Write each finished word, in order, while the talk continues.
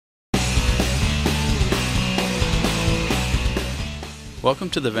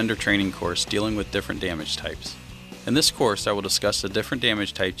Welcome to the vendor training course dealing with different damage types. In this course, I will discuss the different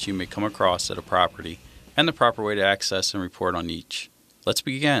damage types you may come across at a property and the proper way to access and report on each. Let's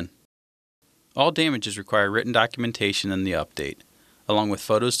begin. All damages require written documentation in the update, along with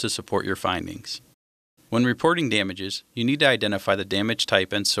photos to support your findings. When reporting damages, you need to identify the damage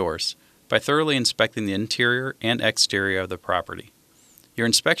type and source by thoroughly inspecting the interior and exterior of the property. Your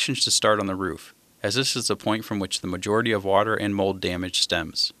inspection should start on the roof, as this is the point from which the majority of water and mold damage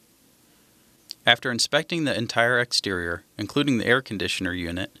stems. After inspecting the entire exterior, including the air conditioner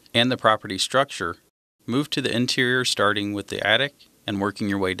unit and the property structure, move to the interior starting with the attic and working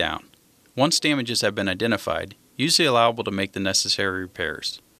your way down. Once damages have been identified, use the allowable to make the necessary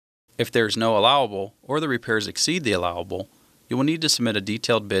repairs. If there is no allowable or the repairs exceed the allowable, you will need to submit a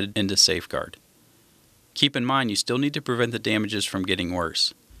detailed bid into Safeguard. Keep in mind you still need to prevent the damages from getting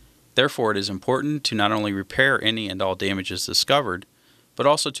worse. Therefore, it is important to not only repair any and all damages discovered, but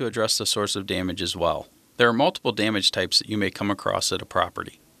also to address the source of damage as well. There are multiple damage types that you may come across at a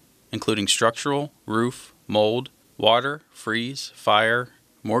property, including structural, roof, mold, water, freeze, fire,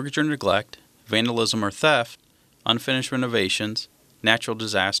 mortgage or neglect, vandalism or theft, unfinished renovations, natural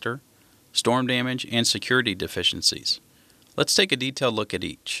disaster, storm damage, and security deficiencies. Let's take a detailed look at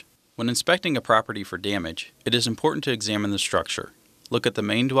each. When inspecting a property for damage, it is important to examine the structure. Look at the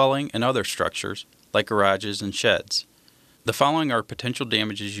main dwelling and other structures, like garages and sheds. The following are potential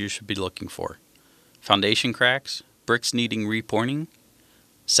damages you should be looking for: foundation cracks, bricks needing repointing,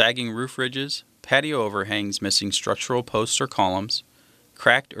 sagging roof ridges, patio overhangs missing structural posts or columns,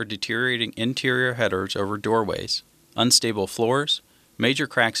 cracked or deteriorating interior headers over doorways, unstable floors, major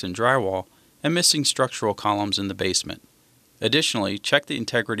cracks in drywall, and missing structural columns in the basement. Additionally, check the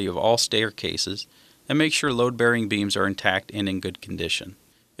integrity of all staircases and make sure load-bearing beams are intact and in good condition.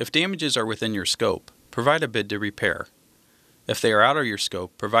 If damages are within your scope, provide a bid to repair. If they are out of your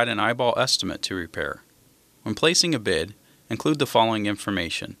scope, provide an eyeball estimate to repair. When placing a bid, include the following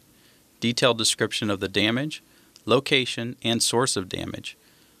information: detailed description of the damage, location and source of damage,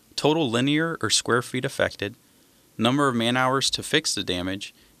 total linear or square feet affected, number of man-hours to fix the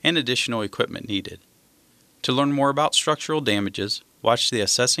damage, and additional equipment needed. To learn more about structural damages, watch the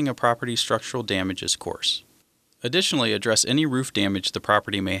Assessing a Property Structural Damages course. Additionally, address any roof damage the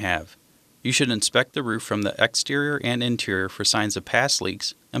property may have. You should inspect the roof from the exterior and interior for signs of past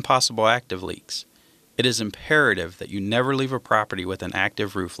leaks and possible active leaks. It is imperative that you never leave a property with an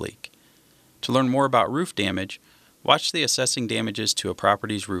active roof leak. To learn more about roof damage, watch the Assessing Damages to a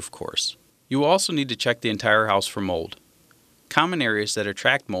Property's Roof course. You will also need to check the entire house for mold. Common areas that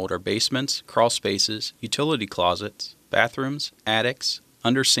attract mold are basements, crawl spaces, utility closets, bathrooms, attics,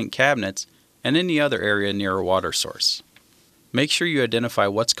 under sink cabinets, and any other area near a water source. Make sure you identify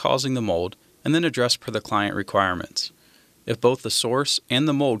what's causing the mold and then address per the client requirements. If both the source and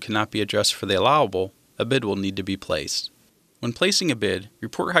the mold cannot be addressed for the allowable, a bid will need to be placed. When placing a bid,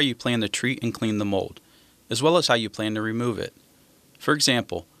 report how you plan to treat and clean the mold, as well as how you plan to remove it. For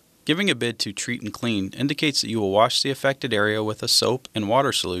example, giving a bid to treat and clean indicates that you will wash the affected area with a soap and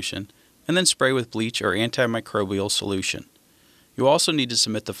water solution and then spray with bleach or antimicrobial solution. You also need to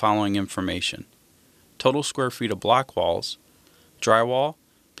submit the following information: total square feet of block walls, drywall,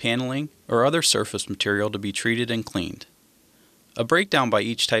 paneling, or other surface material to be treated and cleaned. A breakdown by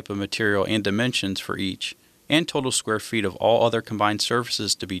each type of material and dimensions for each, and total square feet of all other combined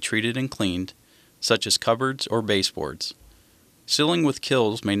surfaces to be treated and cleaned, such as cupboards or baseboards. Sealing with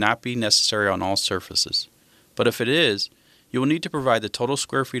Kilz may not be necessary on all surfaces, but if it is, you will need to provide the total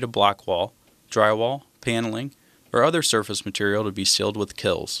square feet of block wall, drywall, paneling, or other surface material to be sealed with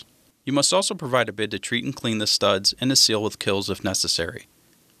Kilz. You must also provide a bid to treat and clean the studs and to seal with Kilz if necessary.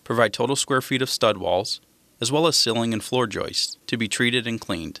 Provide total square feet of stud walls, as well as ceiling and floor joists, to be treated and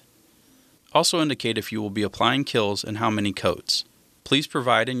cleaned. Also indicate if you will be applying Kilz and how many coats. Please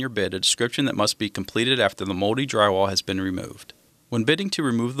provide in your bid a description that must be completed after the moldy drywall has been removed. When bidding to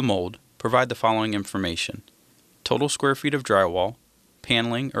remove the mold, provide the following information: total square feet of drywall,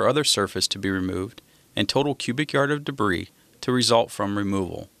 paneling or other surface to be removed, and total cubic yard of debris to result from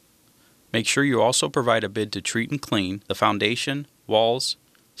removal. Make sure you also provide a bid to treat and clean the foundation, walls,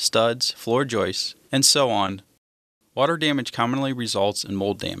 studs, floor joists, and so on. Water damage commonly results in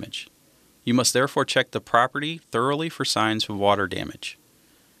mold damage. You must therefore check the property thoroughly for signs of water damage.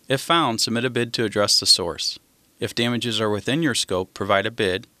 If found, submit a bid to address the source. If damages are within your scope, provide a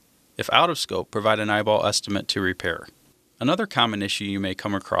bid. If out of scope, provide an eyeball estimate to repair. Another common issue you may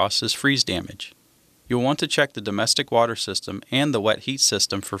come across is freeze damage. You'll want to check the domestic water system and the wet heat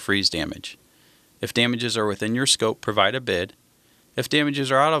system for freeze damage. If damages are within your scope, provide a bid. If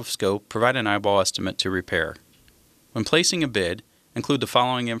damages are out of scope, provide an eyeball estimate to repair. When placing a bid, include the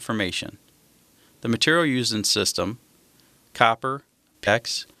following information: the material used in system, copper,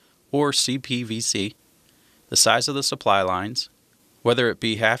 PEX, or CPVC, the size of the supply lines, whether it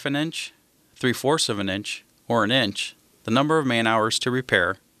be 1/2 inch, 3/4 of an inch, or an inch, the number of man-hours to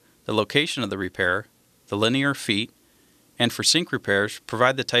repair, the location of the repair, the linear feet, and for sink repairs,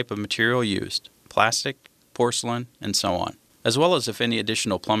 provide the type of material used, plastic, porcelain, and so on, as well as if any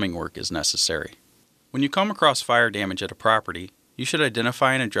additional plumbing work is necessary. When you come across fire damage at a property, you should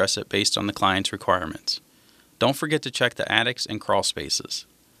identify and address it based on the client's requirements. Don't forget to check the attics and crawl spaces.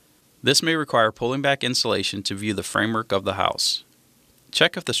 This may require pulling back insulation to view the framework of the house.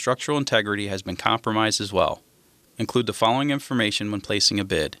 Check if the structural integrity has been compromised as well. Include the following information when placing a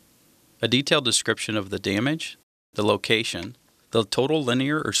bid: a detailed description of the damage, the location, the total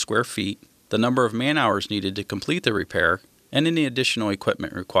linear or square feet, the number of man-hours needed to complete the repair, and any additional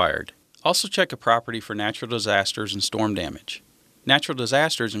equipment required. Also check a property for natural disasters and storm damage. Natural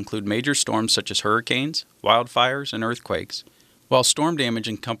disasters include major storms such as hurricanes, wildfires, and earthquakes, while storm damage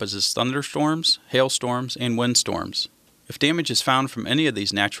encompasses thunderstorms, hailstorms, and windstorms. If damage is found from any of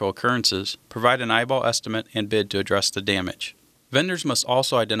these natural occurrences, provide an eyeball estimate and bid to address the damage. Vendors must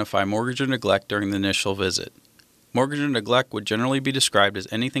also identify mortgage or neglect during the initial visit. Mortgage or neglect would generally be described as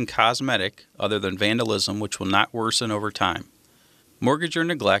anything cosmetic other than vandalism which will not worsen over time. Mortgage or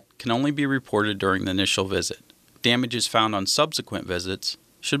neglect can only be reported during the initial visit. Damages found on subsequent visits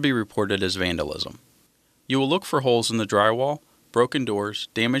should be reported as vandalism. You will look for holes in the drywall, broken doors,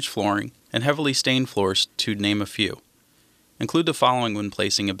 damaged flooring, and heavily stained floors, to name a few. Include the following when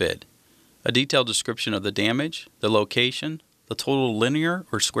placing a bid: a detailed description of the damage, the location, the total linear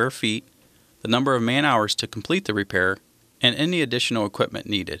or square feet, the number of man-hours to complete the repair, and any additional equipment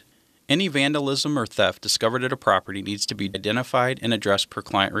needed. Any vandalism or theft discovered at a property needs to be identified and addressed per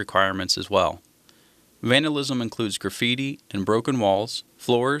client requirements as well. Vandalism includes graffiti and broken walls,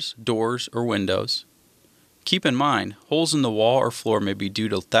 floors, doors, or windows. Keep in mind, holes in the wall or floor may be due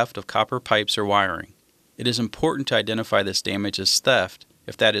to theft of copper pipes or wiring. It is important to identify this damage as theft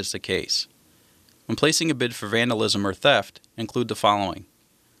if that is the case. When placing a bid for vandalism or theft, include the following: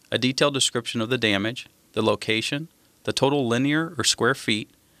 a detailed description of the damage, the location, the total linear or square feet,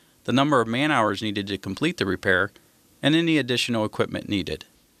 the number of man-hours needed to complete the repair, and any additional equipment needed.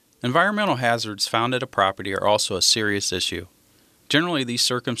 Environmental hazards found at a property are also a serious issue. Generally, these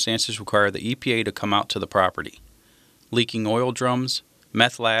circumstances require the EPA to come out to the property. Leaking oil drums,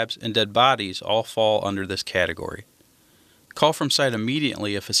 meth labs, and dead bodies all fall under this category. Call from site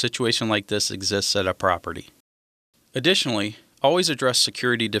immediately if a situation like this exists at a property. Additionally, always address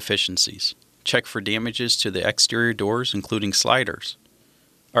security deficiencies. Check for damages to the exterior doors, including sliders.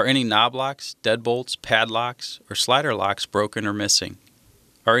 Are any knob locks, deadbolts, padlocks, or slider locks broken or missing?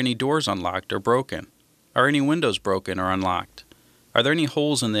 Are any doors unlocked or broken? Are any windows broken or unlocked? Are there any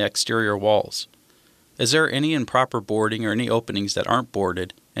holes in the exterior walls? Is there any improper boarding or any openings that aren't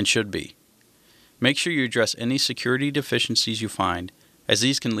boarded and should be? Make sure you address any security deficiencies you find, as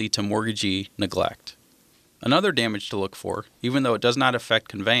these can lead to mortgagee neglect. Another damage to look for, even though it does not affect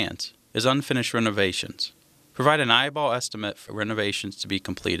conveyance, is unfinished renovations. Provide an eyeball estimate for renovations to be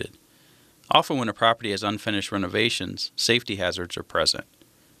completed. Often when a property has unfinished renovations, safety hazards are present.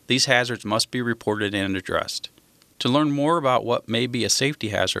 These hazards must be reported and addressed. To learn more about what may be a safety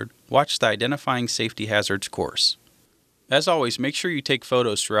hazard, watch the Identifying Safety Hazards course. As always, make sure you take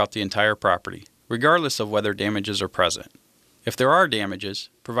photos throughout the entire property, regardless of whether damages are present. If there are damages,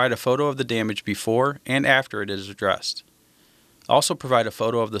 provide a photo of the damage before and after it is addressed. Also provide a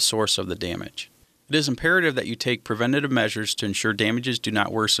photo of the source of the damage. It is imperative that you take preventative measures to ensure damages do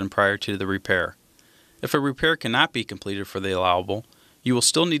not worsen prior to the repair. If a repair cannot be completed for the allowable, you will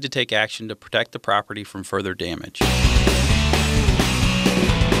still need to take action to protect the property from further damage.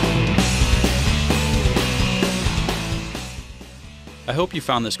 I hope you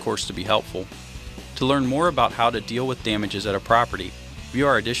found this course to be helpful. To learn more about how to deal with damages at a property, view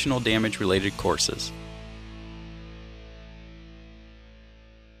our additional damage-related courses.